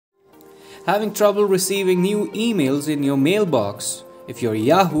Having trouble receiving new emails in your mailbox? If you're a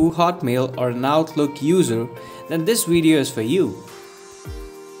Yahoo, Hotmail or an Outlook user, then this video is for you.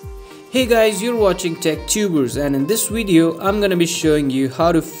 Hey guys, you're watching TechTubers, and in this video I'm gonna be showing you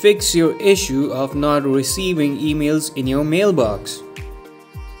how to fix your issue of not receiving emails in your mailbox.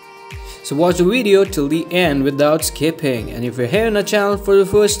 So watch the video till the end without skipping, and if you're here on our channel for the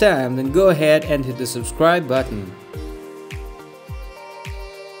first time, then go ahead and hit the subscribe button.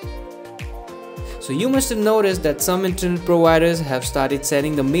 So you must have noticed that some internet providers have started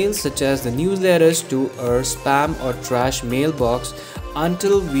sending the mails such as the newsletters to our spam or trash mailbox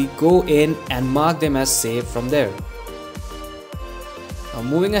until we go in and mark them as saved from there. Now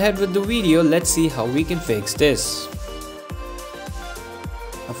moving ahead with the video, let's see how we can fix this.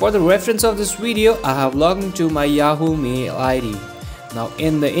 Now for the reference of this video, I have logged into my Yahoomail ID. Now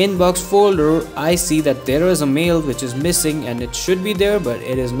in the inbox folder, I see that there is a mail which is missing, and it should be there but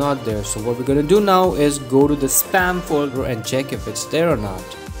it is not there. So what we're going to do now is go to the spam folder and check if it's there or not.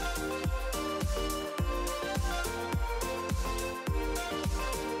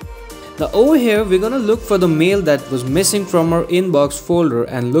 Now over here we're gonna look for the mail that was missing from our inbox folder,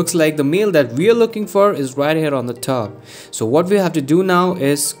 and looks like the mail that we are looking for is right here on the top. So what we have to do now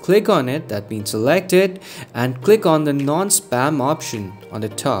is click on it, that means select it, and click on the non-spam option on the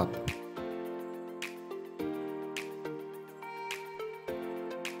top.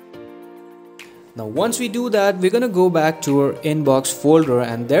 Now once we do that, we're gonna go back to our inbox folder,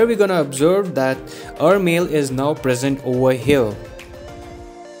 and there we're gonna observe that our mail is now present over here.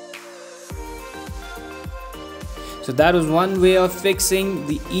 So that was one way of fixing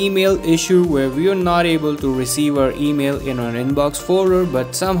the email issue where we are not able to receive our email in our inbox folder,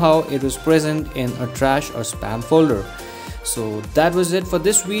 but somehow it was present in a trash or spam folder. So that was it for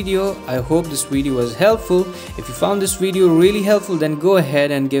this video. I hope this video was helpful. If you found this video really helpful, then go ahead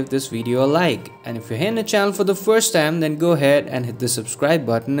and give this video a like. And if you're here in the channel for the first time, then go ahead and hit the subscribe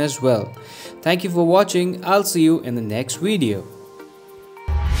button as well. Thank you for watching. I'll see you in the next video.